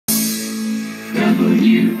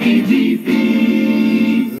WABB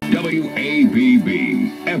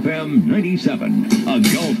FM 97, a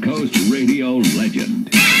Gulf Coast radio legend.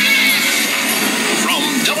 From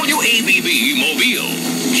WABB Mobile,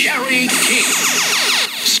 Jerry King.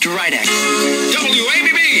 Stridex.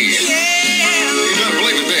 WABB. Yeah! You better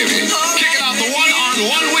believe it, baby. Kicking off the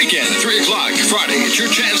one-on-one weekend at 3 o'clock Friday. It's your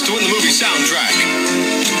chance to win the movie soundtrack.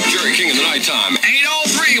 Jerry King in the nighttime.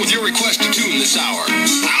 803 with your request to tune this hour.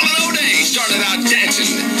 Alan O'Day started out dancing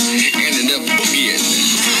and ended up boogieing.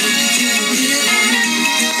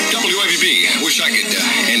 WABB. Wish I could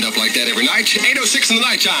end up like that every night. 806 in the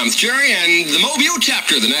nighttime with Jerry and the Mobile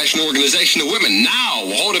chapter of the National Organization of Women now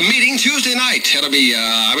will hold a meeting Tuesday night. That'll be,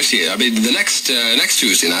 it'll be the next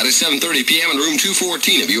Tuesday night at 7:30 p.m. in room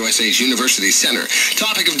 214 of USA's University Center.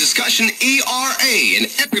 Topic of discussion, ERA, and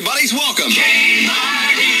everybody's welcome.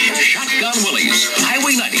 Shotgun Willie's,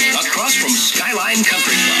 Highway 90, across from Skyline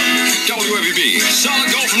Country Club. WABB,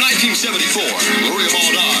 solid gold from 1974. Maria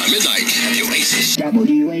Baldar, midnight at the Oasis.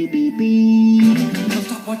 WABB.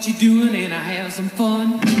 Stop what you're doing and I have some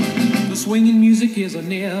fun. The swinging music is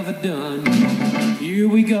never done. Here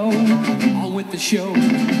we go, on with the show.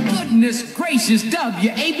 Goodness gracious,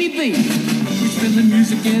 WABB. We spin the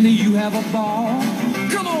music and you have a ball.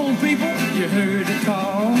 Come on, people, you heard the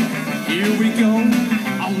call. Here we go,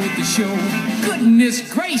 on with the show. Goodness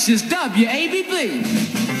gracious, WABB.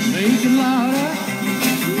 Make it louder.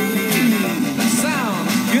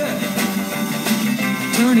 Sounds good.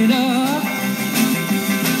 Turn it up.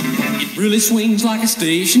 It really swings like a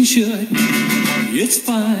station should. It's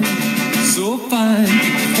fine, so fine.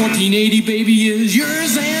 1480, baby, is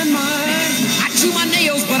yours and mine. I chew my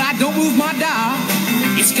nails, but I don't move my dial.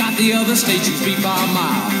 It's got the other stations beat by a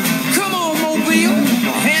mile. Come on, Mobile,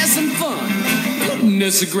 have some fun.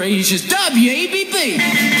 Goodness gracious, WABB.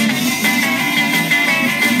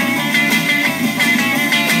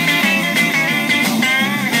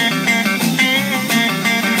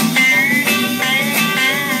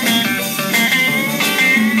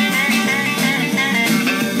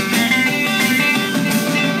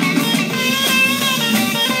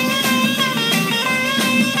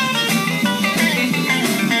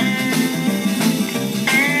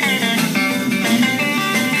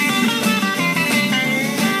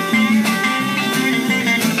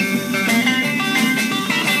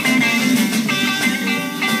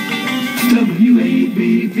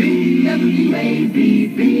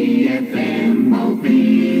 WABB FM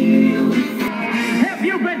Mobile. Have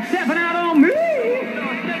you been stepping out on me?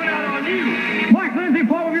 Stepping out on you. Mark Lindsay,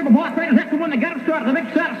 Paul Revere, the boss raiders. That's the one that got us started. The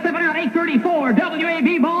big shot, stepping out 8:34.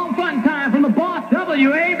 WAB ball fun time from the boss,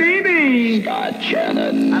 WABB. Scott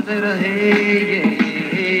Shannon. I said, hey,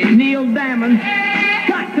 hey, hey. Neil Diamond.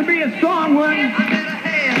 Got to be a strong one. I said,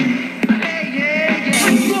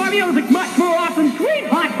 more music, much more awesome, sweet,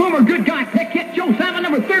 hot, former good guy, pick hit, Joe Simon,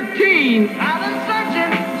 number 13. I've been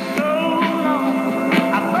searching so long.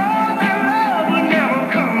 I thought that love would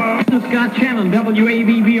never come up. This is Scott Shannon,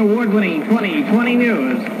 WABB award-winning 2020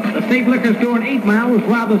 news. The State Liquor Store in 8 Mile was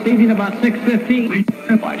robbed this evening about 6:15.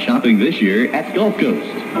 By shopping this year at Gulf Coast.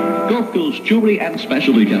 Gulf Coast Jewelry and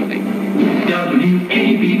Specialty Company.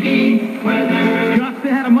 WABB weather. Just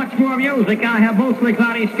ahead of much more music, I have mostly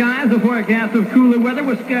cloudy skies, a forecast of cooler weather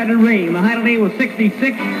with scattered rain. The high today was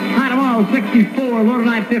 66, high tomorrow 64, low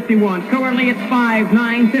tonight 51. Currently it's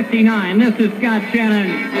 59:59. This is Scott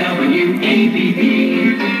Shannon.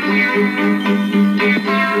 WABB.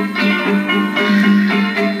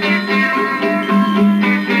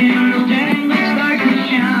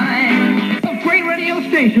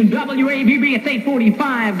 WABB, it's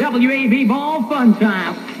 8:45, WAB Ball Fun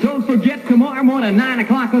Time. Don't forget, tomorrow morning, 9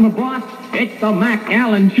 o'clock on the boss, it's the Mac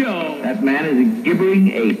Allen Show. That man is a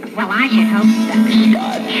gibbering ape. Well, I should hope so.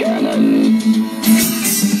 Scott Shannon.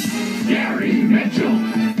 Gary Mitchell.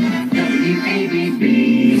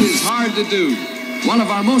 WABB. It's hard to do. One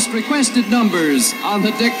of our most requested numbers on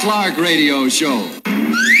the Dick Clark Radio Show.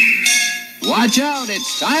 Watch out,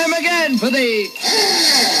 it's time again for the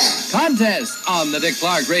contest on the Dick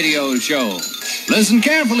Clark Radio Show. Listen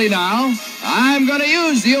carefully now. I'm going to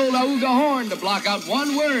use the old Auga horn to block out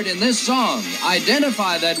one word in this song.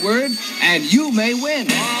 Identify that word, and you may win.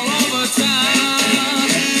 All over town,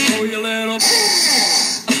 oh, you little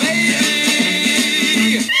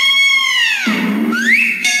baby.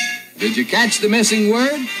 Did you catch the missing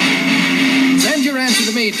word? Send your answer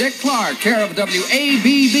to me, Dick Clark, care of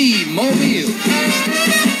WABB Mobile.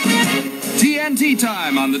 TNT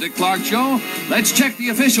time on the Dick Clark Show. Let's check the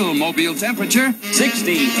official Mobile temperature,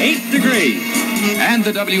 68 degrees. And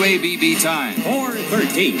the WABB time,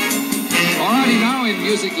 4:13. Alrighty, now in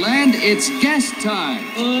Music Land, it's guest time.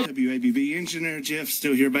 WABB engineer Jeff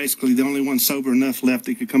still here, basically the only one sober enough left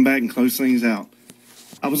that could come back and close things out.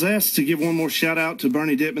 I was asked to give one more shout out to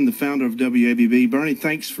Bernie Dittman, the founder of WABB. Bernie,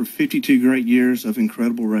 thanks for 52 great years of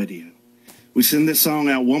incredible radio. We send this song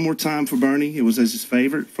out one more time for Bernie. It was his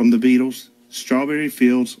favorite from the Beatles, Strawberry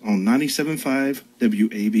Fields on 97.5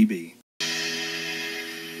 WABB.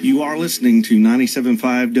 You are listening to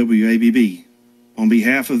 97.5 WABB. On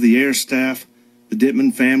behalf of the air staff, the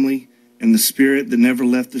Dittman family, and the spirit that never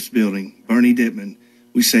left this building, Bernie Dittman,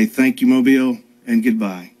 we say thank you, Mobile, and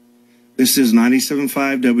goodbye. This is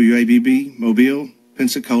 97.5 WABB, Mobile,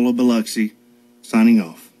 Pensacola, Biloxi, signing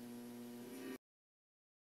off.